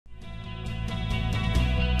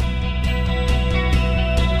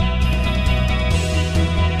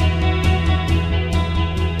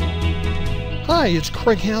Hi, it's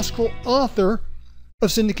Craig Haskell, author of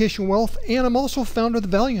Syndication Wealth, and I'm also founder of the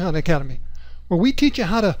Value Hunt Academy, where we teach you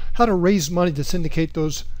how to raise money to syndicate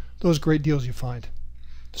those great deals you find.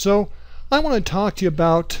 So I want to talk to you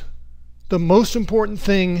about the most important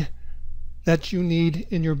thing that you need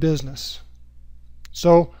in your business.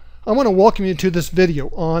 So I want to welcome you to this video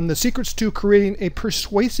on the secrets to creating a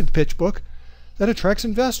persuasive pitch book that attracts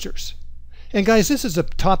investors. And guys, this is a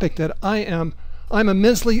topic that I'm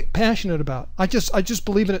immensely passionate about. I just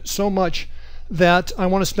believe in it so much that I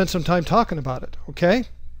want to spend some time talking about it, okay?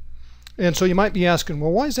 And so you might be asking,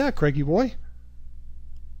 well, why is that, Craigie boy?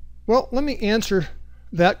 Well, let me answer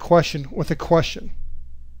that question with a question.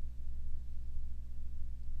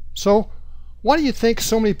 So, why do you think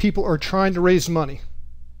so many people are trying to raise money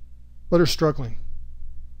but are struggling?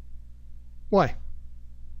 Why?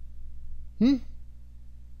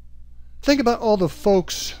 Think about all the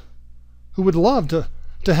folks who would love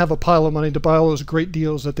to have a pile of money to buy all those great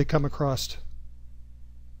deals that they come across.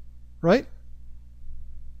 Right?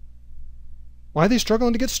 Why are they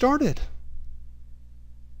struggling to get started?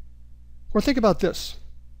 Or think about this.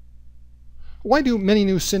 Why do many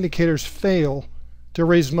new syndicators fail to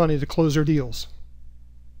raise money to close their deals?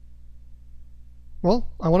 Well,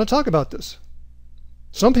 I want to talk about this.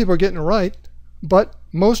 Some people are getting it right, but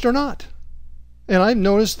most are not. And I've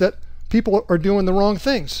noticed that people are doing the wrong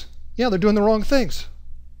things. Yeah, they're doing the wrong things.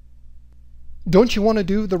 Don't you want to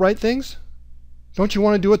do the right things? Don't you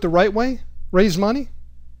want to do it the right way? Raise money?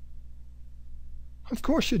 Of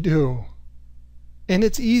course you do. And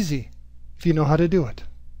it's easy if you know how to do it.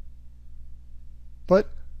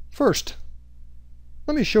 But first,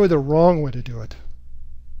 let me show you the wrong way to do it.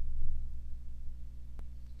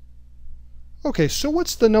 Okay, so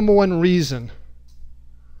what's the number one reason,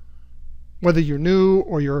 whether you're new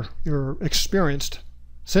or you're experienced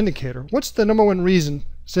syndicator, what's the number one reason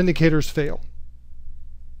syndicators fail?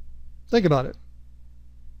 Think about it.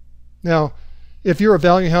 Now, if you're a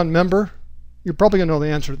Value Hunt member, you're probably going to know the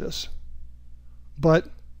answer to this. But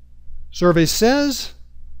survey says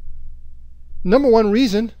number one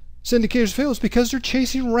reason syndicators fail is because they're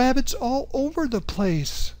chasing rabbits all over the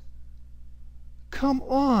place. Come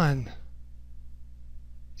on.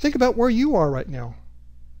 Think about where you are right now.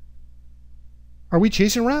 Are we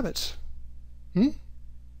chasing rabbits?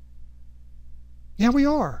 Yeah, we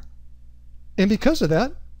are. And because of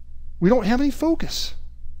that, we don't have any focus.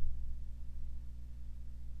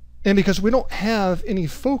 And because we don't have any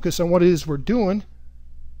focus on what it is we're doing,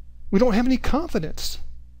 we don't have any confidence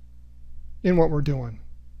in what we're doing.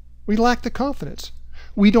 We lack the confidence.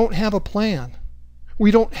 We don't have a plan.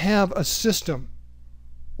 We don't have a system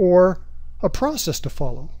or a process to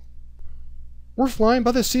follow. We're flying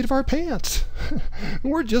by the seat of our pants.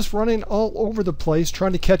 We're just running all over the place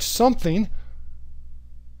trying to catch something,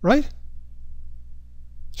 right?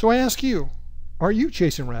 So I ask you, are you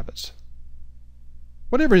chasing rabbits?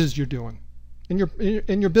 Whatever it is you're doing in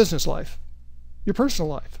your business life, your personal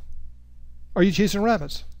life, are you chasing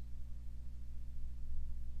rabbits?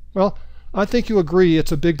 Well, I think you agree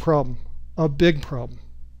it's a big problem, a big problem.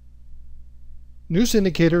 New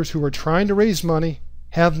syndicators who are trying to raise money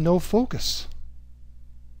have no focus.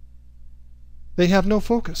 They have no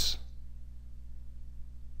focus.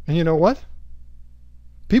 And you know what?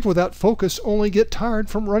 People without focus only get tired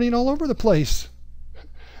from running all over the place.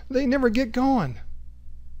 They never get going.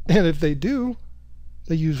 And if they do,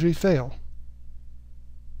 they usually fail.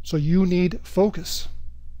 So you need focus.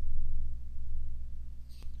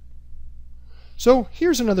 So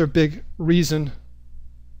here's another big reason,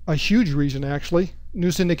 a huge reason actually, new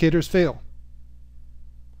syndicators fail.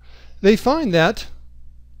 They find that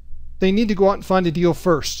they need to go out and find a deal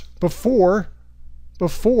first before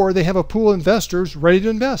they have a pool of investors ready to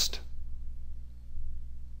invest.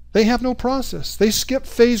 They have no process. They skip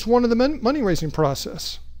phase one of the money raising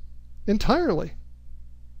process entirely.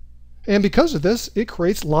 And because of this, it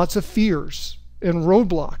creates lots of fears and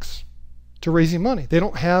roadblocks to raising money. They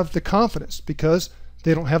don't have the confidence because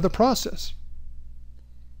they don't have the process.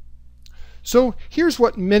 So here's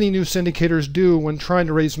what many new syndicators do when trying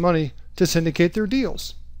to raise money to syndicate their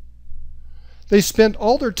deals. They spend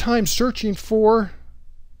all their time searching for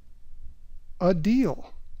a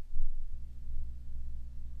deal.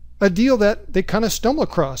 A deal that they kind of stumble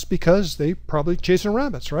across because they probably chasing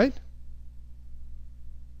rabbits, right?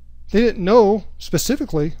 They didn't know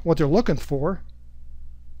specifically what they're looking for,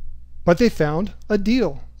 but they found a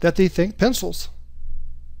deal that they think pencils.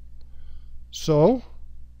 So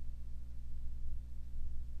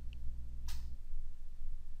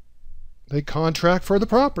they contract for the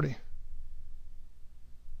property.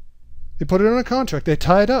 They put it on a contract. They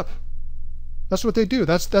tie it up. That's what they do.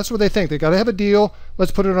 That's what they think. They got to have a deal.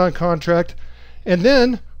 Let's put it on contract. And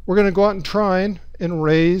then we're going to go out and try and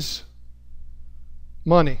raise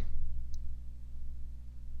money.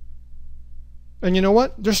 And you know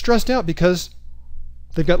what? They're stressed out because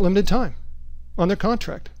they've got limited time on their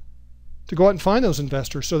contract to go out and find those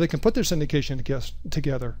investors so they can put their syndication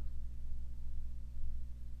together.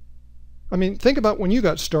 I mean, think about when you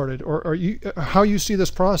got started, or how you see this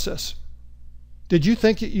process. Did you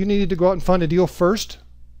think you needed to go out and find a deal first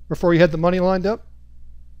before you had the money lined up?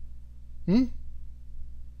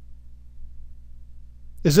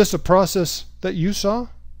 Is this a process that you saw?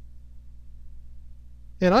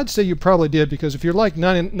 And I'd say you probably did, because if you're like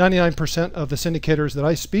 99% of the syndicators that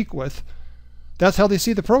I speak with, that's how they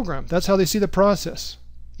see the program. That's how they see the process.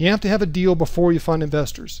 You have to have a deal before you find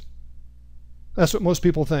investors. That's what most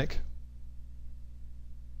people think.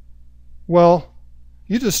 Well,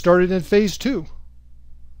 you just started in phase 2.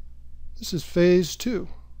 This is phase 2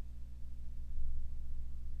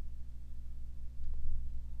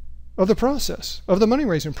 of the process, of the money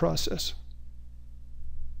raising process.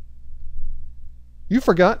 You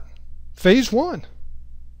forgot phase 1.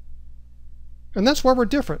 And that's why we're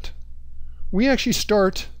different. We actually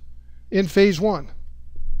start in phase 1.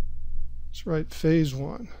 Let's write phase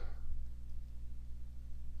 1.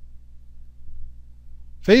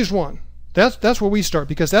 Phase 1. That's where we start,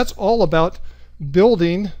 because that's all about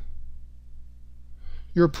building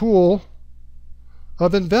your pool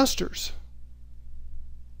of investors.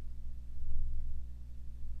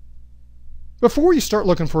 Before you start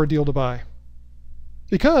looking for a deal to buy.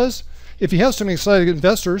 Because if you have some excited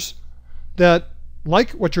investors that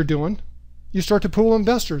like what you're doing, you start to pool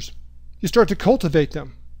investors. You start to cultivate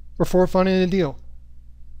them before finding a deal.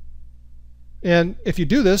 And if you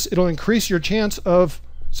do this, it'll increase your chance of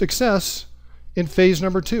success in phase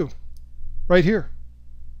number 2, right here.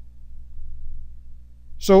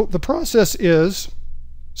 So the process is,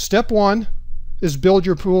 step 1 is build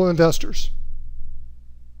your pool of investors.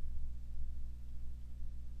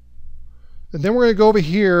 And then we're going to go over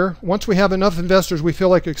here. Once we have enough investors we feel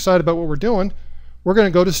like excited about what we're doing, we're going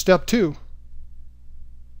to go to step 2.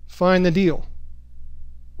 Find the deal.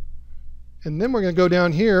 And then we're going to go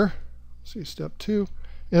down here. Let's see, step 2. And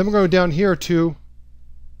then we're going to go down here to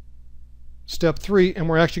step 3, and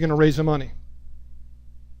we're actually going to raise the money.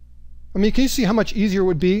 I mean, can you see how much easier it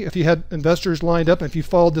would be if you had investors lined up and if you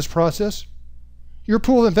followed this process? Your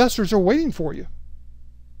pool of investors are waiting for you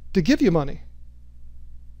to give you money.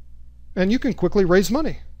 And you can quickly raise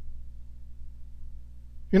money.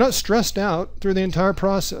 You're not stressed out through the entire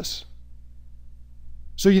process.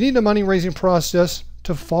 So you need a money raising process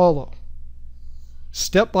to follow,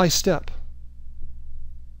 step by step.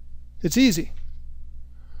 It's easy.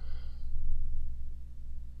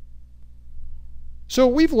 So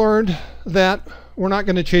we've learned that we're not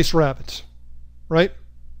going to chase rabbits, right?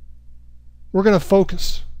 We're going to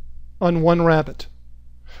focus on one rabbit.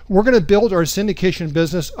 We're going to build our syndication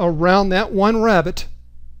business around that one rabbit,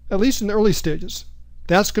 at least in the early stages.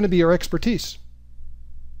 That's going to be our expertise.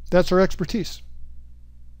 That's our expertise.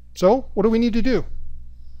 So what do we need to do?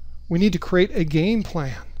 We need to create a game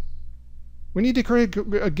plan. We need to create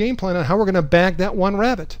a game plan on how we're going to bag that one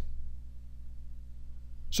rabbit.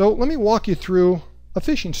 So let me walk you through a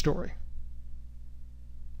fishing story.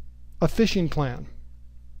 A fishing plan.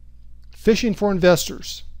 Fishing for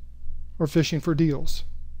investors or fishing for deals,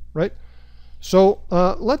 right? So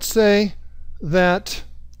let's say that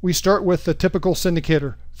we start with the typical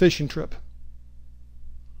syndicator fishing trip.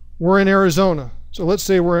 We're in Arizona. So let's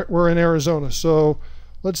say we're in Arizona. So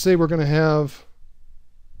let's say we're going to have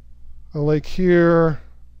a lake here,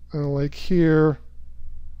 and a lake here,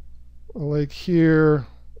 a lake here,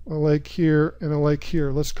 a lake here, and a lake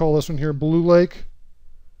here. Let's call this one here Blue Lake.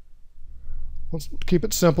 Let's keep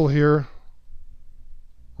it simple here.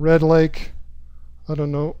 Red Lake, I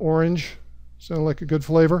don't know, orange, sound like a good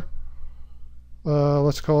flavor.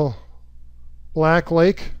 Let's call Black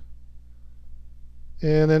Lake.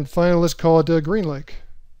 And then finally, let's call it Green Lake.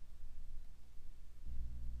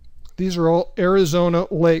 These are all Arizona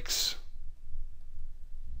lakes,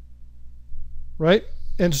 right?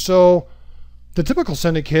 And so the typical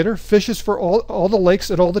syndicator fishes for all the lakes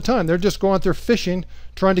at all the time. They're just going out there fishing,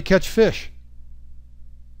 trying to catch fish.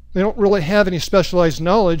 They don't really have any specialized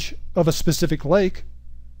knowledge of a specific lake.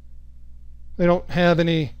 They don't have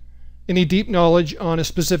any deep knowledge on a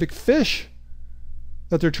specific fish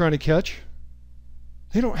that they're trying to catch.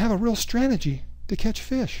 They don't have a real strategy to catch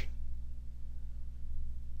fish.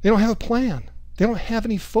 They don't have a plan. They don't have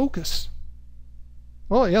any focus.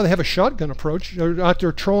 Well, yeah, they have a shotgun approach. They're out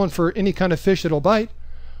there trolling for any kind of fish that'll bite,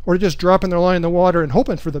 or just dropping their line in the water and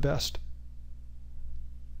hoping for the best.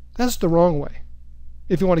 That's the wrong way.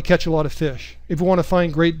 If you want to catch a lot of fish, if you want to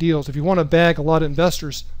find great deals, if you want to bag a lot of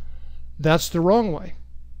investors, that's the wrong way.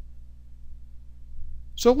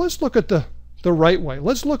 So let's look at the right way.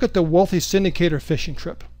 Let's look at the wealthy syndicator fishing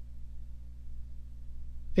trip.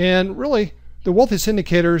 And really, the wealthy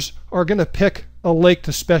syndicators are going to pick a lake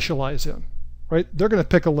to specialize in, right? They're going to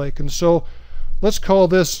pick a lake. And so let's call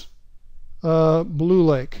this Blue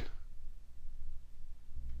Lake.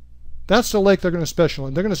 That's the lake they're going to specialize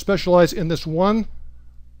in. They're going to specialize in this one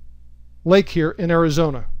lake here in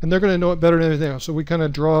Arizona. And they're going to know it better than anything else. So we kind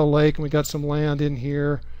of draw a lake, and we got some land in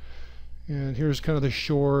here. And here's kind of the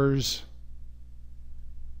shores,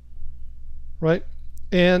 right?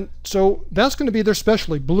 And so that's going to be their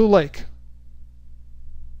specialty, Blue Lake.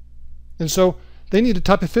 And so they need a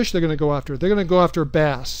type of fish they're going to go after. They're going to go after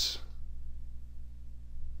bass.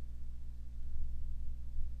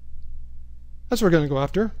 That's what we're going to go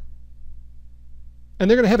after. And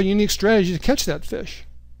they're going to have a unique strategy to catch that fish,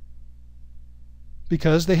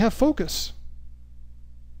 because they have focus.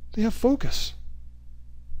 They have focus.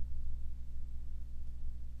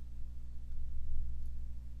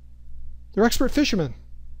 They're expert fishermen.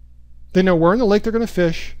 They know where in the lake they're going to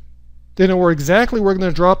fish. They know where exactly where they're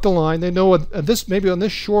going to drop the line. They know this, maybe on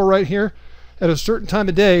this shore right here, at a certain time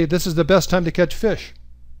of day, this is the best time to catch fish.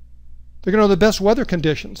 They're going to know the best weather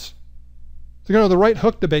conditions. They're going to know the right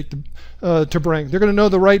hook to bring. They're going to know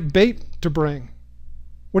the right bait to bring.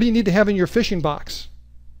 What do you need to have in your fishing box?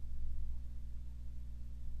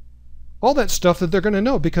 All that stuff that they're going to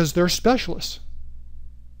know, because they're specialists.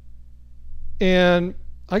 And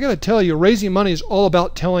I got to tell you, raising money is all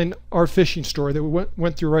about telling our fishing story that we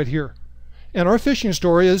went through right here. And our fishing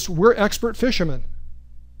story is we're expert fishermen.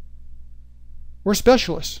 We're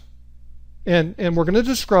specialists. And we're going to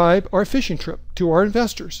describe our fishing trip to our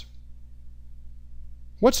investors.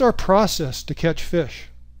 What's our process to catch fish?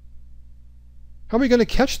 How are we going to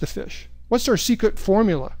catch the fish? What's our secret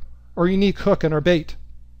formula, our unique hook and our bait?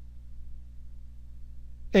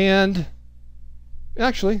 And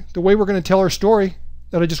actually, the way we're going to tell our story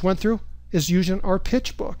that I just went through is using our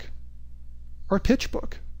pitch book. Our pitch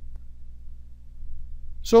book.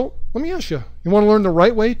 So let me ask you, you want to learn the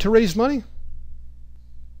right way to raise money?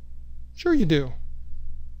 Sure you do.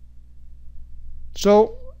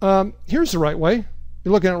 So here's the right way.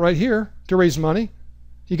 You're looking at it right here to raise money.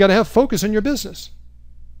 You got to have focus in your business.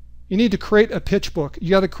 You need to create a pitch book. You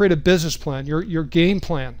got to create a business plan, your game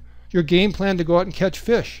plan. Your game plan to go out and catch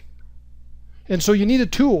fish. And so you need a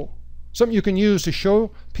tool, something you can use to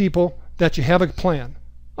show people that you have a plan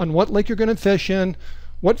on what lake you're going to fish in,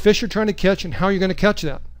 what fish you're trying to catch, and how you're going to catch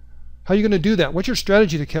that. How are you going to do that? What's your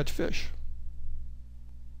strategy to catch fish?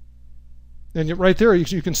 And right there,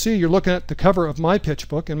 you can see you're looking at the cover of my pitch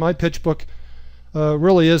book, and my pitch book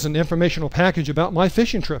really is an informational package about my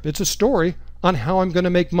fishing trip. It's a story on how I'm going to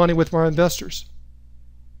make money with my investors.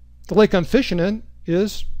 The lake I'm fishing in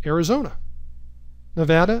is Arizona,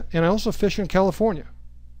 Nevada, and I also fish in California.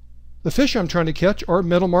 The fish I'm trying to catch are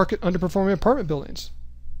middle market underperforming apartment buildings.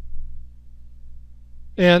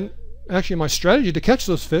 And actually my strategy to catch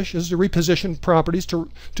those fish is to reposition properties to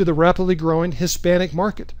the rapidly growing Hispanic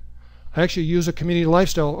market. I actually use a community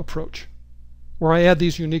lifestyle approach where I add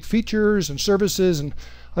these unique features and services, and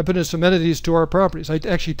I put in some amenities to our properties. I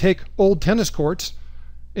actually take old tennis courts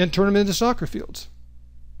and turn them into soccer fields.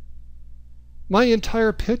 My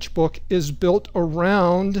entire pitch book is built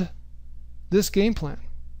around this game plan.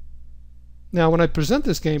 Now, when I present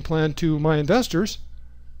this game plan to my investors,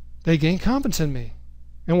 they gain confidence in me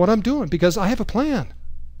and what I'm doing, because I have a plan.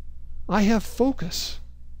 I have focus.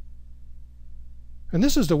 And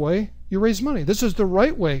this is the way you raise money. This is the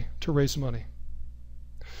right way to raise money.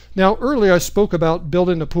 Now, earlier I spoke about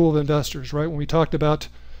building a pool of investors, right? When we talked about,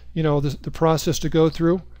 the process to go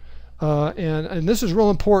through. And this is real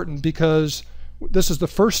important, because this is the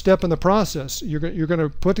first step in the process. You're going to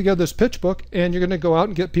put together this pitch book, and you're going to go out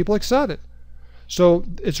and get people excited. So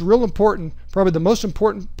it's real important, probably the most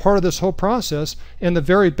important part of this whole process, and the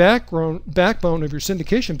very backbone of your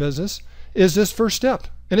syndication business is this first step.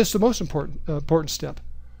 And it's the most important step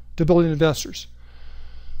to building investors.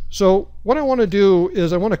 So what I want to do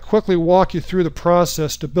is I want to quickly walk you through the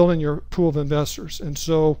process to building your pool of investors. And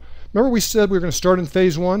so remember we said we were going to start in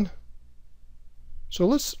phase one? So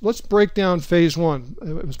let's break down phase one.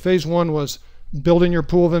 Phase one was building your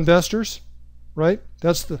pool of investors, right?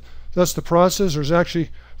 That's the process. There's actually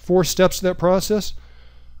 4 steps to that process.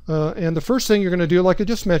 And the first thing you're going to do, like I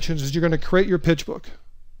just mentioned, is you're going to create your pitch book.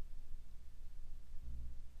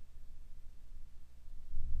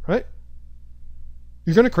 Right?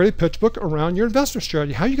 You're going to create a pitch book around your investment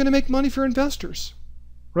strategy. How are you going to make money for investors?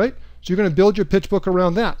 Right? So you're going to build your pitch book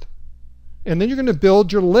around that. And then you're going to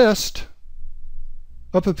build your list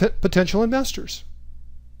of potential investors.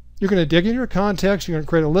 You're going to dig in your contacts. You're going to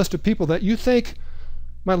create a list of people that you think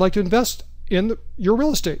might like to invest in your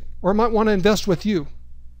real estate or might want to invest with you.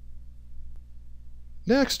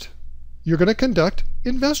 Next, you're going to conduct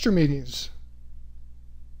investor meetings.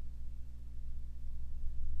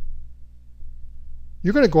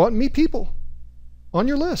 You're going to go out and meet people on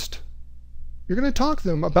your list. You're going to talk to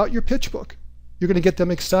them about your pitch book. You're going to get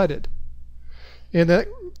them excited. And that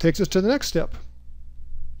takes us to the next step.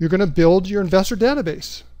 You're going to build your investor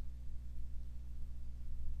database.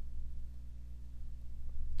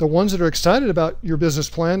 The ones that are excited about your business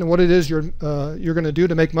plan and what it is you're going to do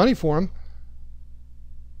to make money for them,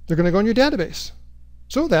 they're going to go in your database.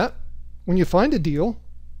 So that when you find a deal,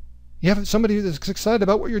 you have somebody that's excited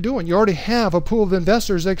about what you're doing. You already have a pool of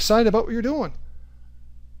investors that are excited about what you're doing.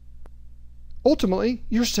 Ultimately,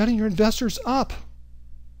 you're setting your investors up.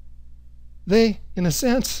 They, in a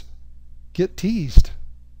sense, get teased.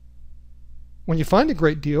 When you find a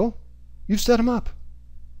great deal, you've set them up.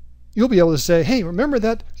 You'll be able to say, hey, remember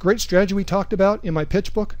that great strategy we talked about in my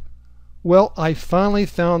pitch book? Well, I finally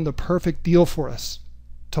found the perfect deal for us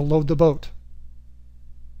to load the boat.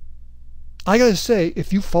 I got to say,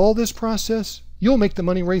 if you follow this process, you'll make the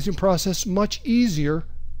money raising process much easier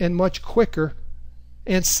and much quicker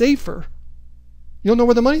and safer. You'll know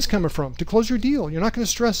where the money's coming from to close your deal. You're not going to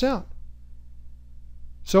stress out.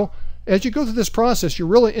 So as you go through this process, you're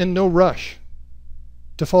really in no rush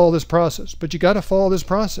to follow this process, but you got to follow this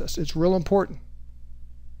process. It's real important.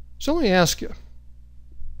 So let me ask you,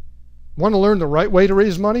 want to learn the right way to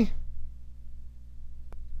raise money?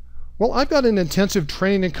 Well, I've got an intensive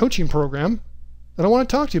training and coaching program that I want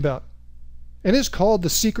to talk to you about. And it's called The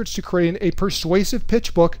Secrets to Creating a Persuasive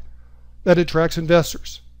Pitch Book that Attracts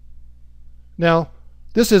Investors. Now,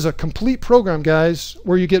 this is a complete program, guys,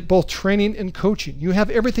 where you get both training and coaching. You have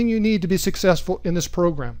everything you need to be successful in this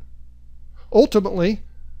program. Ultimately,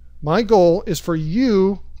 my goal is for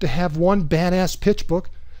you to have one badass pitch book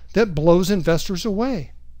that blows investors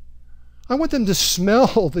away. I want them to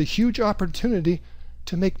smell the huge opportunity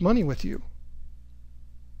to make money with you.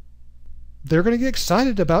 They're going to get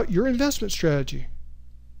excited about your investment strategy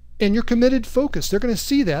and your committed focus. They're going to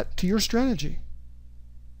see that to your strategy.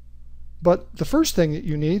 But the first thing that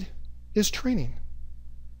you need is training.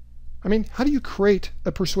 I mean, how do you create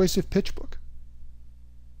a persuasive pitch book?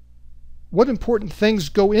 What important things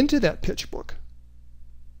go into that pitch book?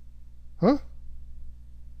 Huh?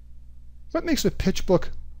 What makes a pitch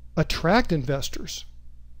book attract investors?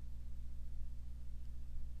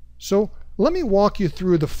 So let me walk you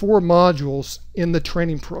through the 4 modules in the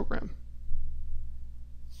training program.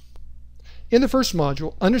 In the first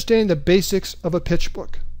module, understanding the basics of a pitch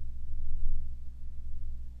book.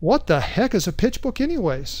 What the heck is a pitch book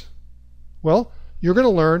anyways? Well, you're going to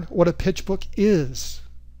learn what a pitch book is.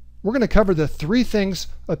 We're going to cover the 3 things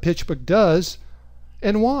a pitch book does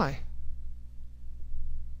and why.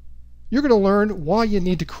 You're going to learn why you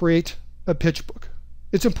need to create a pitch book.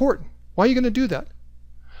 It's important. Why are you going to do that?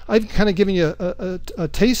 I've kind of given you a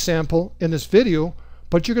taste sample in this video,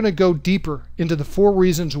 but you're going to go deeper into the 4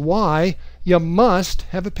 reasons why you must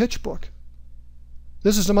have a pitch book.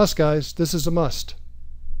 This is a must, guys. This is a must.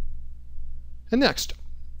 And next,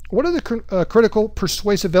 what are the critical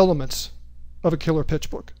persuasive elements of a killer pitch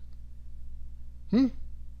book?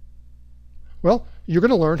 Well, you're going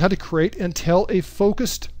to learn how to create and tell a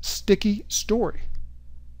focused, sticky story.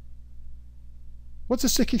 What's a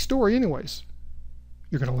sticky story anyways?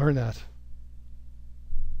 You're going to learn that.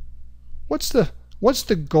 What's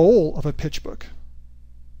the goal of a pitch book?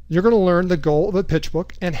 You're going to learn the goal of a pitch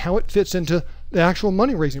book and how it fits into the actual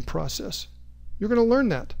money raising process. You're going to learn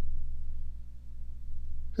that.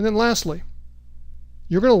 And then lastly,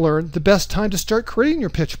 you're going to learn the best time to start creating your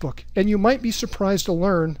pitch book, and you might be surprised to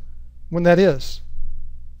learn when that is.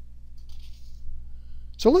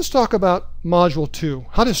 So let's talk about Module 2,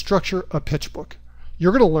 how to structure a pitch book.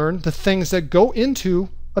 You're going to learn the things that go into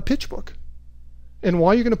a pitch book and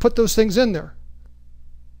why you're going to put those things in there.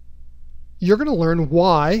 You're going to learn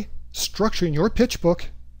why structuring your pitch book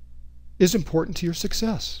is important to your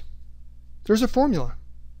success. There's a formula.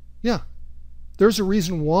 Yeah. There's a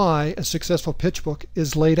reason why a successful pitch book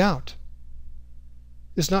is laid out.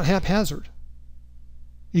 It's not haphazard.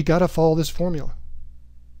 You got to follow this formula.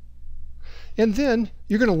 And then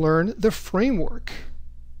you're going to learn the framework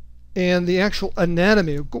and the actual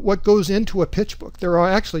anatomy, what goes into a pitch book. There are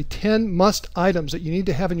actually 10 must items that you need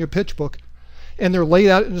to have in your pitch book, and they're laid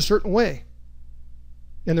out in a certain way.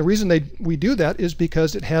 And the reason we do that is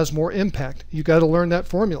because it has more impact. You got to learn that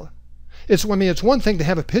formula. It's one thing to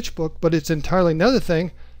have a pitch book, but it's entirely another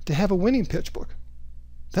thing to have a winning pitch book.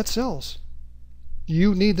 That sells.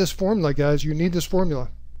 You need this formula, guys. You need this formula.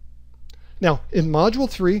 Now, in Module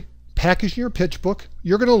 3, packaging your pitch book,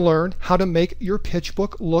 you're going to learn how to make your pitch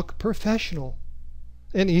book look professional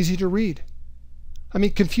and easy to read. I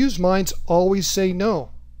mean, confused minds always say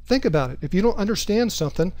no. Think about it. If you don't understand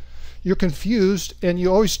something, you're confused and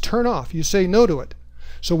you always turn off. You say no to it.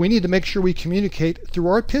 So we need to make sure we communicate through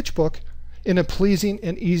our pitch book in a pleasing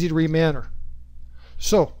and easy to read manner.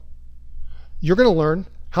 So you're going to learn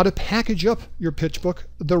how to package up your pitch book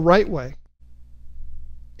the right way.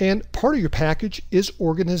 And part of your package is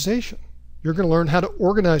organization. You're going to learn how to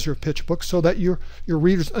organize your pitch book so that your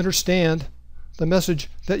readers understand the message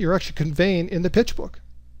that you're actually conveying in the pitch book.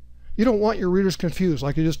 You don't want your readers confused,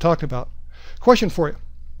 like I just talked about. Question for you.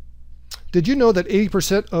 Did you know that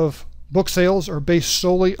 80% of book sales are based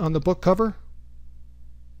solely on the book cover?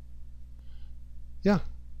 Yeah.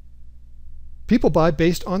 People buy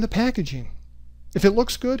based on the packaging. If it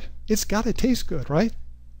looks good, it's got to taste good, right?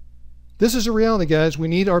 This is a reality, guys. We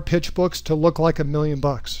need our pitch books to look like $1 million.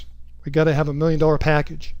 We got to have $1 million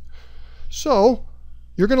package. So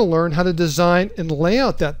you're going to learn how to design and lay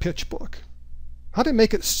out that pitch book. How to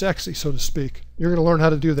make it sexy, so to speak. You're going to learn how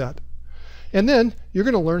to do that. And then you're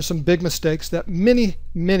going to learn some big mistakes that many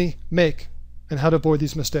make and how to avoid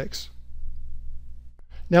these mistakes.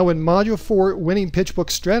 Now in Module 4, Winning Pitch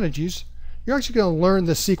Book Strategies, you're actually going to learn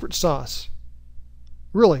the secret sauce.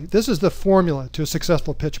 Really, this is the formula to a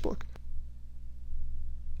successful pitch book.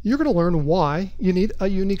 You're going to learn why you need a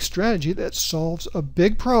unique strategy that solves a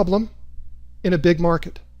big problem in a big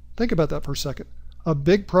market. Think about that for a second. A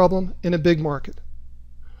big problem in a big market.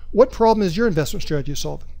 What problem is your investment strategy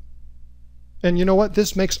solving? And you know what?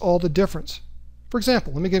 This makes all the difference. For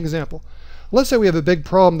example, let me give an example. Let's say we have a big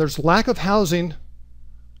problem. There's lack of housing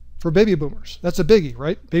for baby boomers. That's a biggie,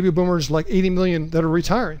 right? Baby boomers, like 80 million that are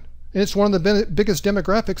retiring. And it's one of the biggest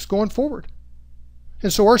demographics going forward.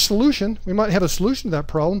 And so our solution, we might have a solution to that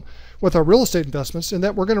problem with our real estate investments, in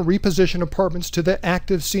that we're going to reposition apartments to the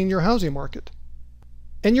active senior housing market.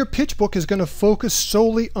 And your pitch book is going to focus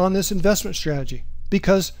solely on this investment strategy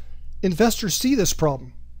because investors see this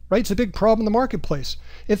problem, right? It's a big problem in the marketplace.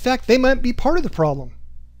 In fact, they might be part of the problem,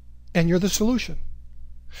 and you're the solution.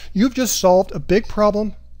 You've just solved a big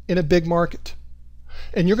problem in a big market.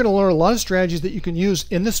 And you're going to learn a lot of strategies that you can use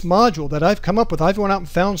in this module that I've come up with. I've went out and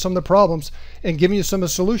found some of the problems and given you some of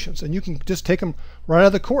the solutions, and you can just take them right out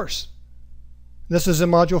of the course. This is in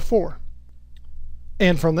Module 4.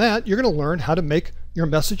 And from that, you're going to learn how to make your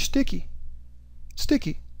message sticky.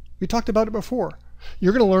 Sticky. We talked about it before.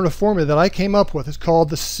 You're going to learn a formula that I came up with. It's called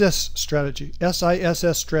the SIS strategy,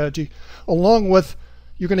 S-I-S-S strategy, along with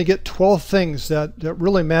you're going to get 12 things that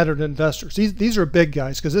really matter to investors. These are big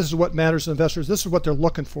guys because this is what matters to investors. This is what they're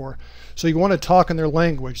looking for. So you want to talk in their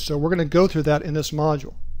language. So we're going to go through that in this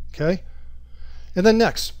module. Okay? And then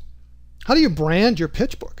next, how do you brand your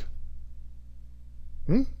pitch book?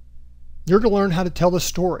 You're going to learn how to tell the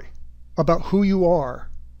story about who you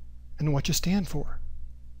are and what you stand for.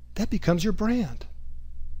 That becomes your brand.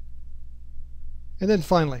 And then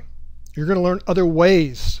finally, you're going to learn other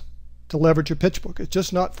ways to leverage your pitch book. It's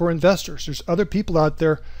just not for investors. There's other people out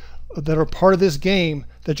there that are part of this game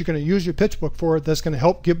that you're going to use your pitch book for, that's going to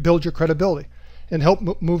help build your credibility and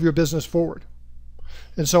help move your business forward.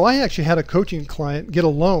 And so I actually had a coaching client get a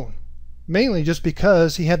loan, mainly just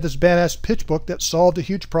because he had this badass pitch book that solved a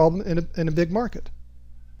huge problem in a big market.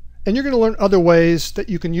 And you're going to learn other ways that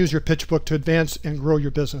you can use your pitch book to advance and grow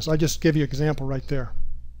your business. I just gave you an example right there.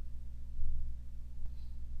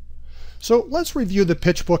 So let's review the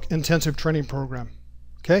pitch book intensive training program.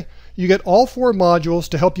 Okay, you get all 4 modules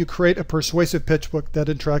to help you create a persuasive pitch book that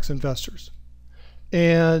attracts investors.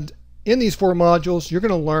 And in these 4 modules, you're going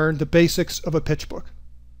to learn the basics of a pitch book.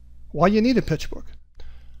 Why you need a pitch book.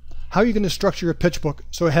 How you're going to structure your pitch book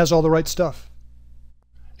so it has all the right stuff.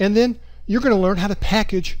 And then you're going to learn how to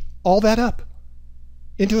package all that up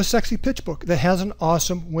into a sexy pitch book that has an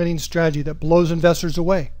awesome winning strategy that blows investors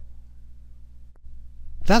away.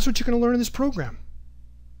 That's what you're going to learn in this program.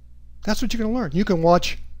 That's what you're going to learn. You can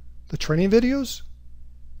watch the training videos.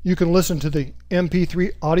 You can listen to the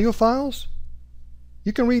MP3 audio files.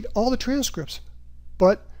 You can read all the transcripts.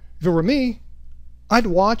 But if it were me, I'd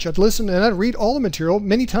watch, I'd listen, and I'd read all the material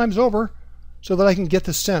many times over so that I can get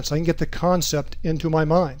the sense, I can get the concept into my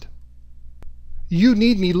mind. You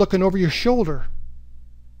need me looking over your shoulder,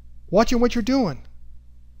 watching what you're doing,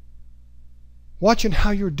 watching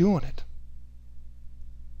how you're doing it.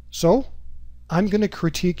 So I'm going to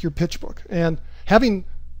critique your pitch book. And having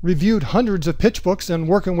reviewed hundreds of pitch books and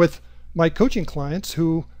working with my coaching clients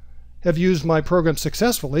who have used my program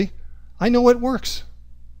successfully, I know it works.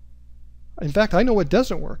 In fact, I know it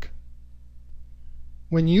doesn't work.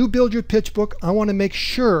 When you build your pitch book, I want to make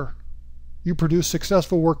sure you produce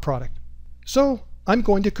successful work product. So I'm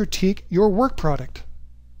going to critique your work product.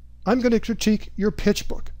 I'm going to critique your pitch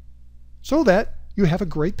book so that you have a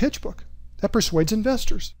great pitch book that persuades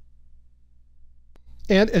investors.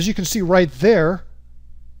 And as you can see right there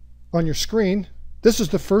on your screen, this is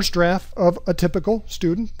the first draft of a typical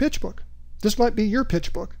student pitch book. This might be your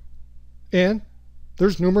pitch book. And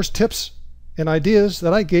there's numerous tips and ideas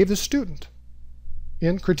that I gave the student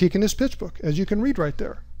in critiquing his pitch book, as you can read right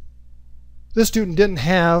there. This student didn't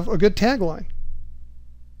have a good tagline,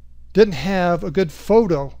 didn't have a good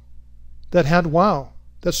photo that had wow,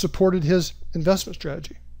 that supported his investment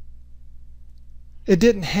strategy. It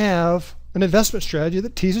didn't have an investment strategy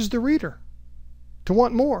that teases the reader to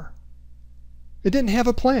want more. It didn't have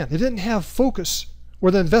a plan. It didn't have focus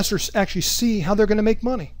where the investors actually see how they're going to make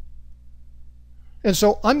money. And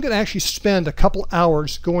so I'm going to actually spend a couple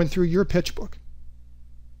hours going through your pitch book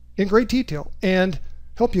in great detail and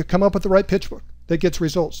help you come up with the right pitch book that gets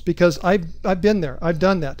results, because I've been there. I've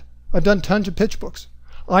done that. I've done tons of pitch books.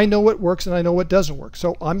 I know what works and I know what doesn't work.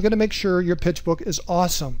 So I'm going to make sure your pitch book is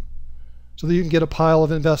awesome so that you can get a pile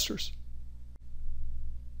of investors.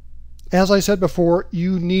 As I said before,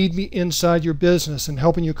 you need me inside your business and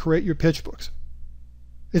helping you create your pitch books.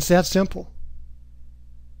 It's that simple.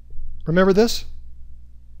 Remember this?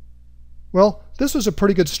 Well, this was a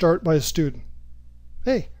pretty good start by a student.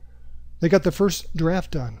 Hey, they got the first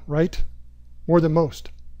draft done, right? More than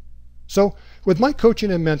most. So with my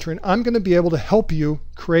coaching and mentoring, I'm going to be able to help you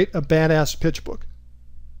create a badass pitch book.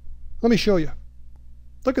 Let me show you.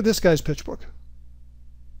 Look at this guy's pitch book.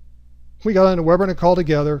 We got on a webinar call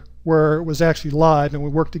together where it was actually live, and we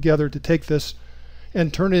worked together to take this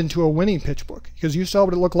and turn it into a winning pitch book, because you saw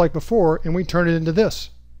what it looked like before and we turned it into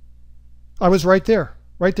this. I was right there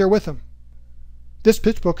with him. This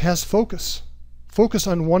pitch book has focus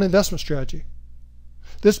on one investment strategy.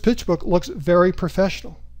 This pitch book looks very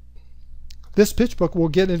professional. This pitch book will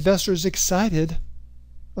get investors excited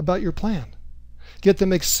about your plan, get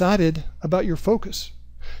them excited about your focus.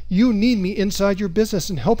 You need me inside your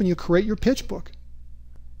business and helping you create your pitch book.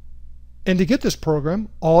 And to get this program,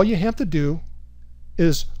 all you have to do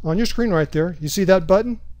is on your screen right there, you see that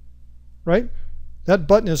button, right? That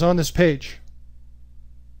button is on this page.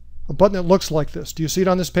 A button that looks like this. Do you see it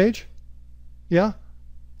on this page? Yeah?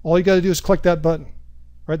 All you got to do is click that button,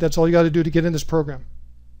 right? That's all you got to do to get in this program.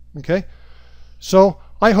 Okay? So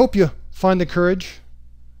I hope you find the courage,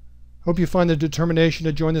 hope you find the determination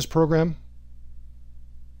to join this program.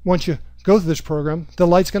 Once you go through this program, the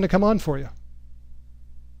light's going to come on for you.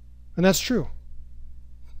 And that's true.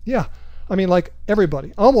 Yeah, I mean, like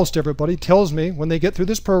everybody, almost everybody tells me when they get through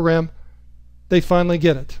this program, they finally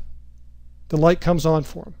get it. The light comes on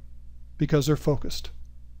for them because they're focused.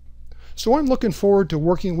 So I'm looking forward to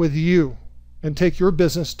working with you and take your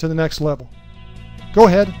business to the next level. Go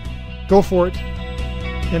ahead, go for it,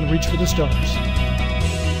 and reach for the stars.